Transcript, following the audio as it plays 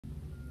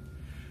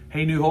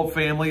Hey, New Hope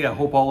family, I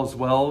hope all is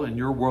well in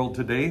your world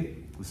today.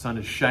 The sun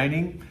is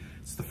shining.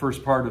 It's the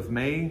first part of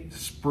May.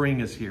 Spring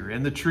is here.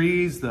 And the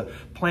trees, the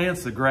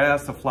plants, the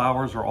grass, the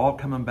flowers are all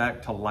coming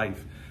back to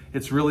life.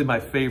 It's really my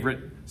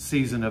favorite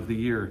season of the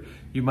year.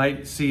 You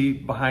might see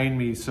behind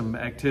me some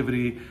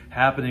activity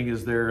happening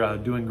as they're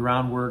doing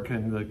groundwork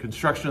and the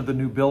construction of the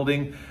new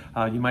building.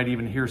 You might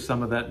even hear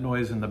some of that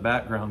noise in the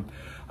background.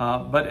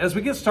 But as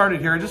we get started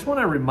here, I just want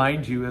to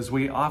remind you, as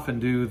we often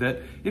do,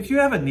 that if you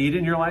have a need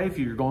in your life,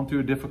 you're going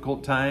through a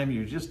difficult time,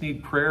 you just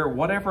need prayer,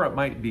 whatever it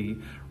might be,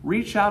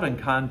 reach out and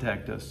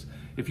contact us.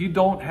 If you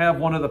don't have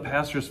one of the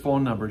pastor's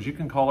phone numbers, you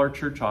can call our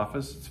church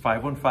office. It's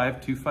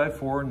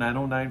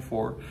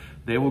 515-254-9094.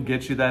 They will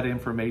get you that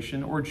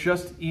information, or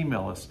just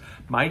email us.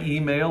 My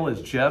email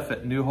is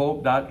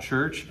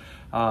jeff@newhope.church.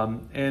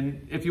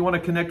 And if you want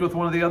to connect with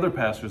one of the other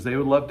pastors, they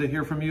would love to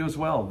hear from you as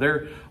well.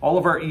 All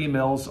of our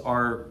emails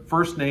are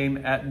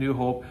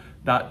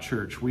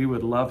firstname@newhope.church. We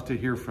would love to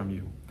hear from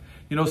you.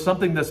 You know,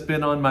 something that's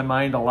been on my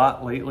mind a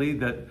lot lately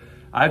that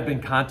I've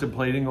been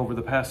contemplating over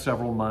the past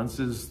several months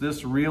is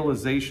this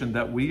realization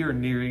that we are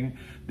nearing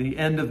the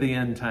end of the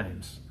end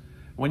times.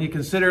 When you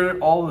consider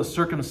all the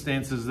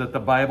circumstances that the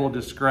Bible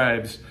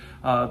describes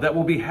that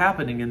will be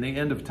happening in the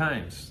end of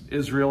times,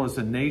 Israel as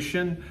a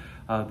nation,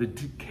 the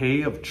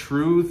decay of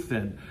truth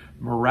and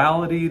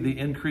morality, the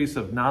increase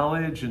of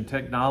knowledge and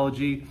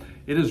technology,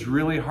 it is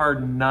really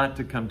hard not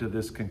to come to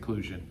this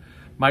conclusion.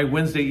 My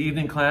Wednesday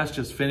evening class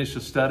just finished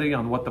a study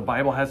on what the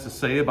Bible has to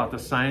say about the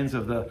signs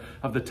of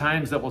the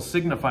times that will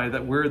signify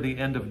that we're at the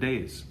end of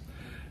days.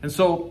 And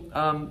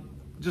so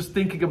just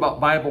thinking about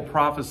Bible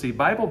prophecy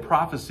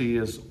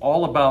is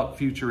all about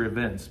future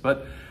events.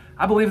 But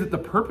I believe that the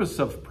purpose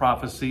of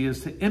prophecy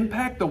is to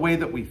impact the way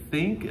that we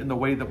think and the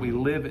way that we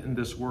live in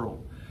this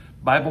world.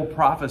 Bible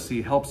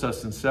prophecy helps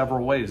us in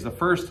several ways. The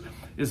first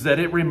is that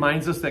it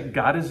reminds us that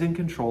God is in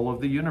control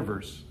of the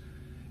universe.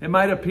 It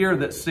might appear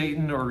that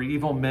Satan or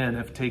evil men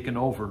have taken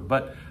over,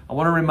 but I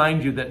want to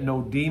remind you that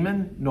no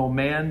demon, no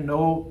man,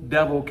 no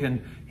devil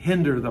can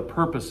hinder the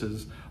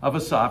purposes of a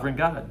sovereign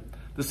God.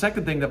 The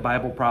second thing that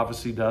Bible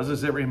prophecy does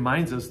is it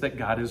reminds us that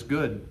God is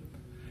good.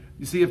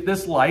 You see, if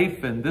this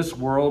life and this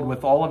world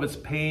with all of its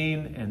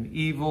pain and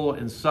evil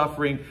and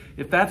suffering,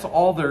 if that's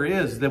all there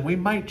is, then we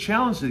might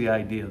challenge the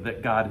idea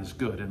that God is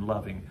good and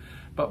loving.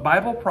 But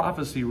Bible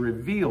prophecy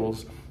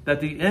reveals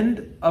that the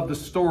end of the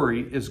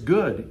story is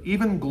good,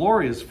 even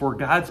glorious for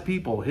God's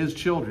people, his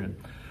children.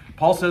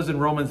 Paul says in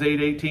Romans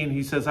 8:18,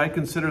 he says, I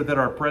consider that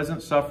our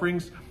present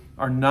sufferings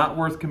are not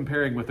worth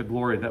comparing with the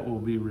glory that will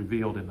be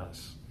revealed in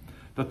us.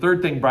 The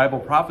third thing Bible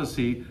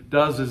prophecy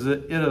does is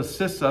that it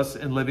assists us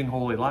in living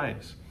holy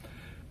lives.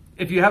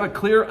 If you have a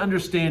clear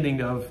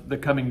understanding of the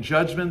coming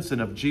judgments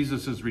and of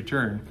Jesus'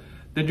 return,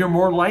 then you're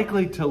more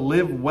likely to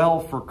live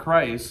well for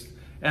Christ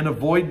and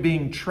avoid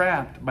being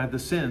trapped by the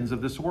sins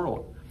of this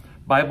world.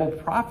 Bible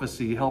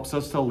prophecy helps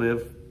us to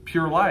live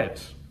pure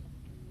lives.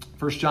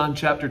 1 John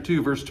chapter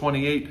 2, verse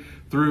 28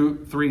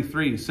 through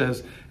 3:3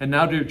 says, And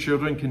now, dear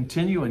children,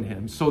 continue in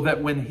him, so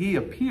that when he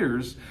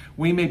appears,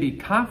 we may be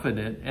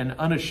confident and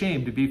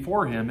unashamed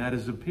before him at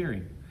his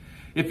appearing.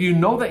 If you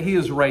know that he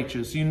is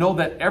righteous, you know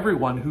that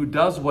everyone who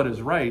does what is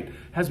right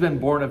has been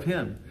born of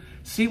him.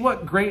 See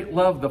what great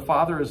love the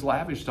Father has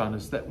lavished on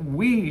us, that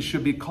we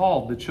should be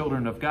called the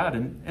children of God.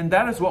 And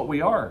that is what we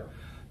are.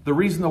 The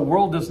reason the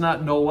world does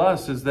not know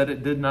us is that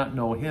it did not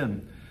know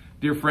him.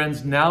 Dear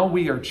friends, now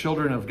we are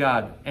children of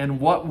God, and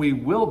what we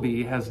will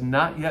be has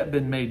not yet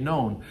been made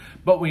known.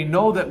 But we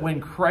know that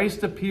when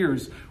Christ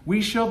appears,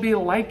 we shall be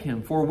like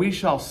him, for we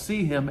shall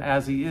see him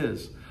as he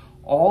is.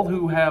 All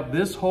who have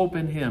this hope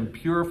in him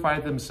purify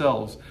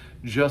themselves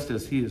just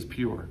as he is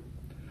pure.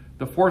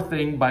 The fourth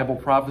thing Bible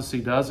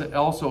prophecy does, it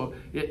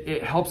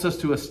helps us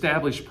to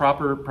establish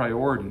proper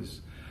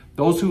priorities.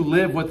 Those who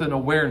live with an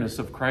awareness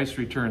of Christ's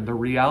return, the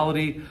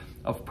reality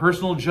of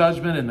personal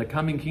judgment and the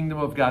coming kingdom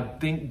of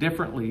God, think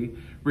differently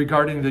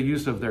regarding the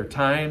use of their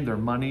time, their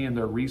money, and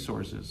their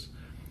resources.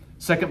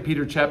 2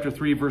 Peter chapter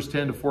 3, verse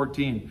 10 to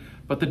 14,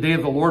 But the day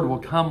of the Lord will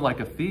come like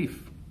a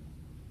thief.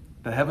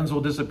 The heavens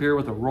will disappear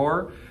with a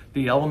roar,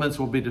 the elements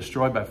will be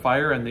destroyed by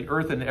fire, and the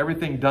earth and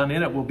everything done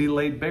in it will be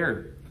laid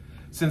bare.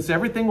 Since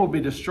everything will be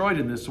destroyed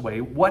in this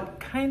way, what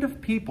kind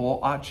of people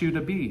ought you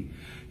to be?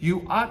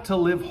 You ought to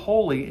live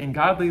holy and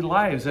godly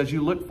lives as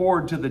you look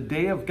forward to the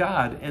day of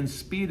God and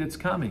speed its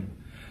coming.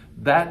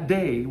 That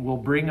day will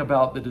bring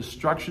about the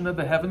destruction of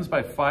the heavens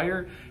by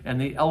fire, and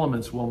the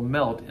elements will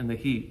melt in the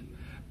heat.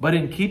 But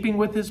in keeping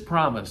with his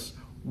promise,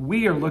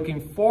 we are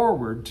looking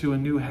forward to a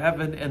new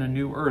heaven and a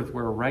new earth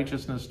where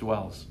righteousness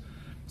dwells.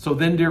 So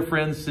then, dear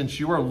friends, since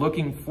you are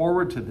looking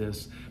forward to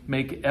this,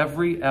 make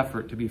every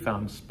effort to be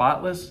found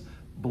spotless,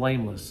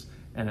 blameless,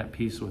 and at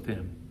peace with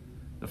him.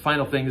 The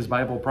final thing is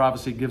Bible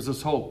prophecy gives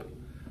us hope.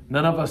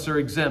 None of us are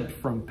exempt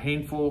from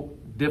painful,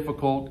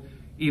 difficult,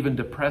 even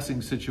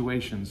depressing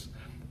situations.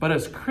 But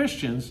as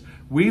Christians,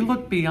 we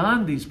look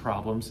beyond these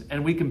problems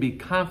and we can be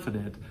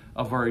confident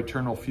of our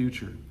eternal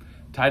future.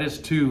 Titus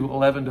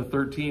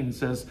 2:11-13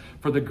 says,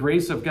 For the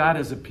grace of God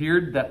has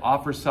appeared that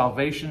offers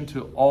salvation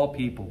to all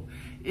people,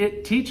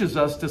 it teaches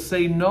us to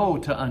say no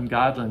to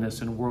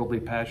ungodliness and worldly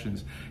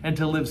passions and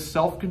to live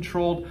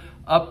self-controlled,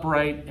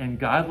 upright, and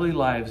godly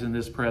lives in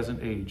this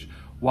present age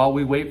while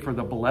we wait for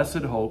the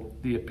blessed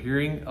hope, the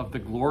appearing of the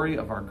glory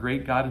of our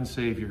great God and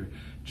Savior,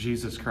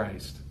 Jesus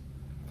Christ.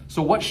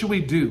 So what should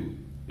we do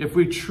if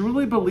we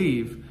truly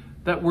believe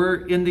that we're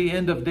in the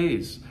end of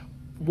days?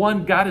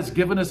 One, God has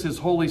given us his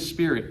Holy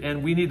Spirit,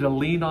 and we need to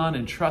lean on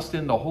and trust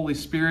in the Holy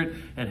Spirit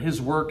and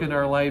his work in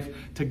our life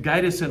to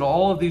guide us in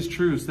all of these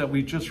truths that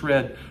we just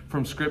read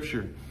from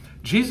Scripture.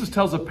 Jesus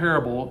tells a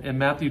parable in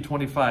Matthew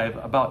 25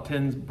 about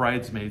 10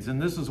 bridesmaids,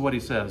 and this is what he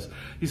says.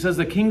 He says,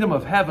 the kingdom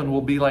of heaven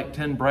will be like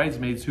 10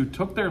 bridesmaids who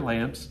took their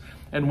lamps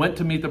and went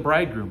to meet the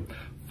bridegroom.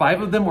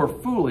 5 of them were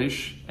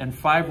foolish and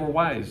 5 were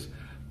wise.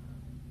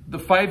 The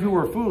 5 who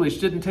were foolish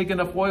didn't take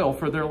enough oil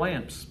for their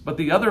lamps, but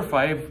the other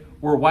 5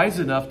 were wise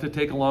enough to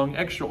take along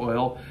extra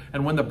oil,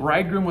 and when the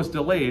bridegroom was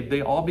delayed,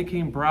 they all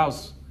became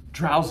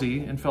drowsy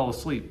and fell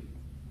asleep.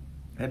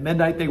 At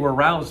midnight, they were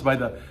roused by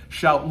the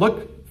shout,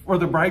 "Look, for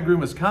the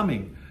bridegroom is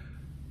coming.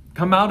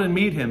 Come out and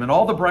meet him." And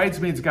all the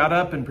bridesmaids got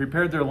up and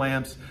prepared their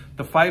lamps.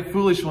 The 5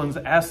 foolish ones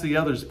asked the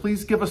others,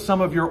 "Please give us some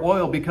of your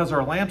oil because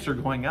our lamps are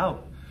going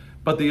out."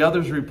 But the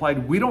others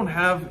replied, "We don't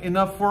have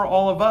enough for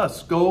all of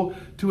us. Go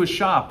to a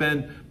shop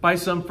and buy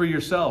some for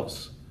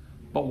yourselves."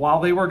 But while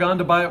they were gone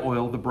to buy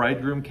oil, the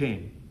bridegroom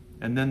came.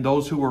 And then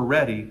those who were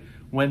ready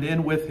went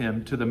in with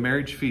him to the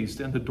marriage feast,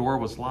 and the door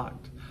was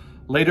locked.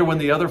 Later, when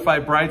the other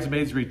 5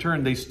 bridesmaids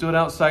returned, they stood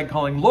outside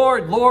calling,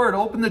 "Lord, Lord,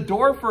 open the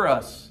door for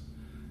us."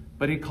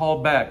 But he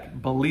called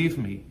back, "Believe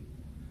me,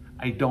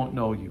 I don't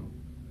know you.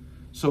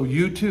 So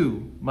you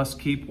too must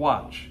keep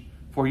watch,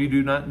 for you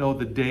do not know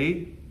the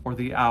day or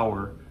the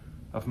hour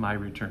of my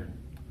return."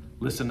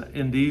 Listen,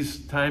 in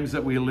these times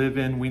that we live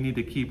in, we need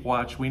to keep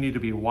watch. We need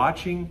to be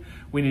watching.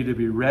 We need to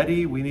be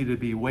ready. We need to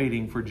be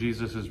waiting for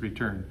Jesus'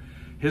 return.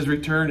 His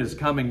return is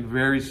coming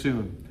very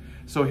soon.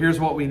 So here's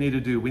what we need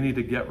to do. We need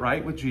to get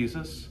right with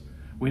Jesus.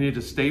 We need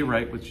to stay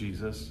right with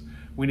Jesus.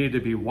 We need to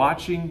be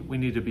watching. We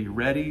need to be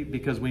ready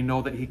because we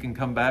know that he can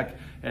come back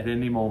at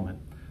any moment.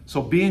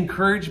 So be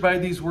encouraged by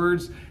these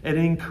words and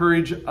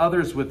encourage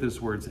others with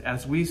these words.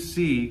 As we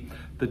see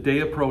the day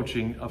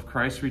approaching of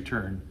Christ's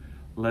return,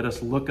 let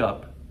us look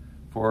up,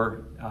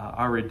 for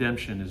our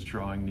redemption is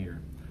drawing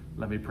near.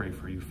 Let me pray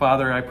for you.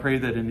 Father, I pray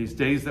that in these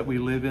days that we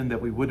live in,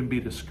 that we wouldn't be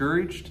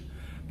discouraged,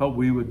 but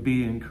we would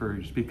be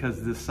encouraged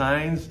because the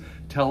signs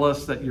tell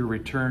us that your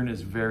return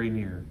is very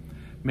near.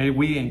 May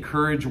we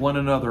encourage one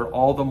another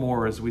all the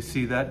more as we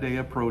see that day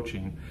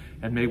approaching,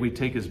 and may we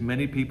take as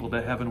many people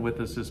to heaven with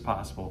us as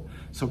possible.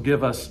 So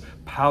give us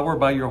power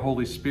by your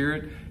Holy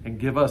Spirit, and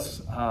give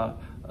us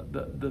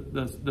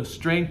the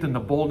strength and the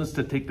boldness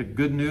to take the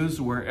good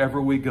news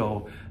wherever we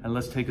go, and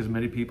let's take as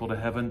many people to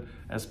heaven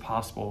as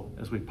possible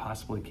as we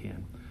possibly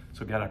can.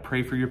 So God, I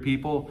pray for your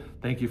people.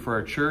 Thank you for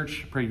our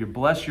church. Pray you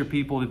bless your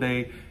people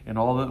today in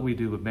all that we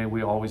do. May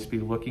we always be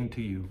looking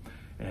to you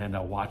and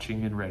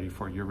watching and ready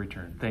for your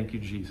return. Thank you,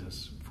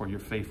 Jesus, for your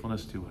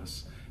faithfulness to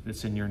us. And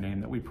it's in your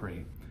name that we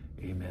pray.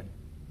 Amen.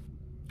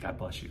 God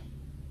bless you.